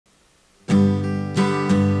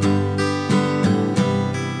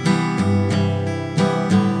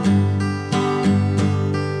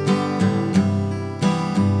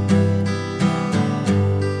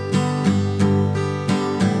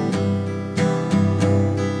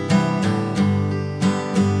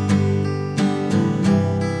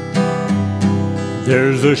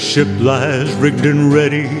There's a ship lies rigged and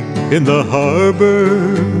ready in the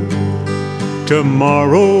harbor.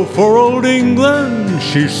 Tomorrow for old England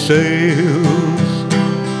she sails,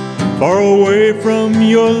 far away from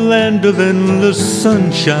your land of endless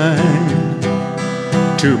sunshine,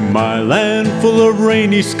 to my land full of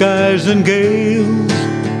rainy skies and gales.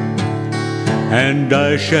 And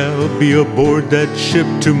I shall be aboard that ship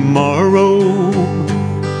tomorrow,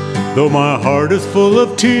 though my heart is full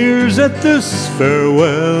of tears at this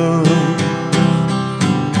farewell.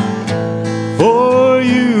 For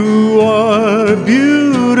you are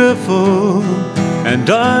beautiful, and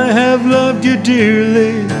I have loved you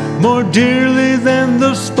dearly, more dearly than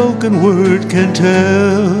the spoken word can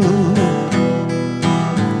tell.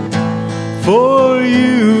 For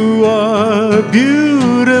you are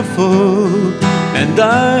beautiful, and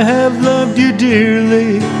I have loved you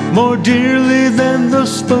dearly, more dearly than the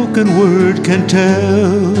spoken word can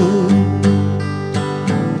tell.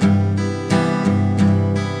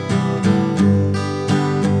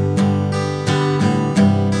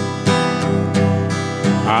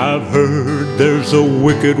 I've heard there's a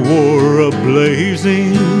wicked war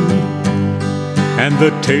a-blazing, and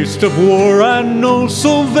the taste of war I know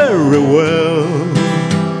so very well.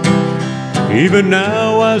 Even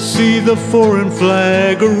now I see the foreign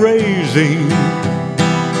flag a-raising,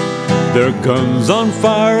 their guns on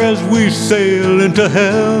fire as we sail into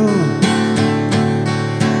hell.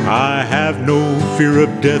 I have no fear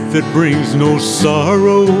of death, it brings no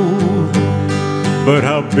sorrow, but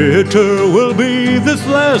how bitter will be this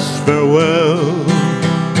last farewell.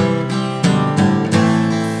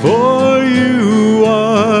 For you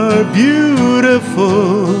are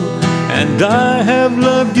beautiful, and I have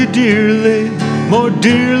loved you dearly, more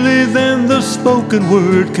dearly than the spoken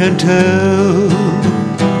word can tell.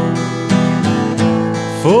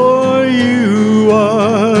 For you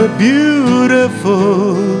are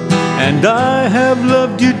beautiful, and I have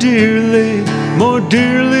loved you dearly, more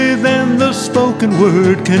dearly than the spoken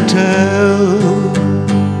word can tell.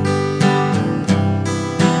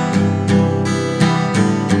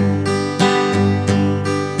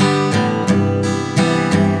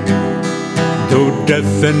 Though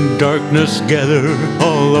death and darkness gather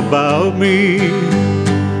all about me,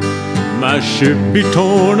 my ship be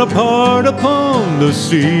torn apart upon the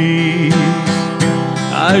seas,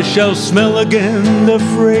 I shall smell again the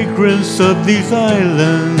fragrance of these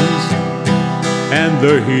islands, and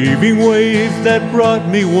the heaving wave that brought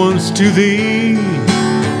me once to thee.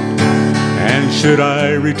 And should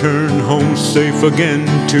I return home safe again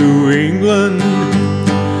to England,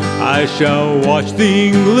 I shall watch the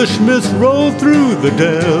English mist roll through the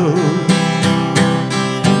dell.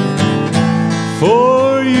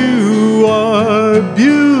 For you are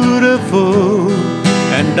beautiful,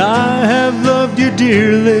 and I have loved you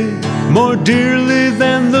dearly, more dearly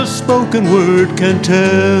than the spoken word can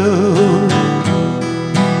tell.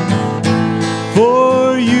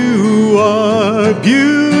 For you are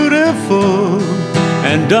beautiful,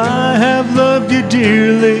 and I have loved you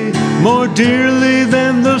dearly, more dearly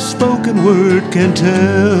than the spoken word can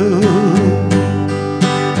tell.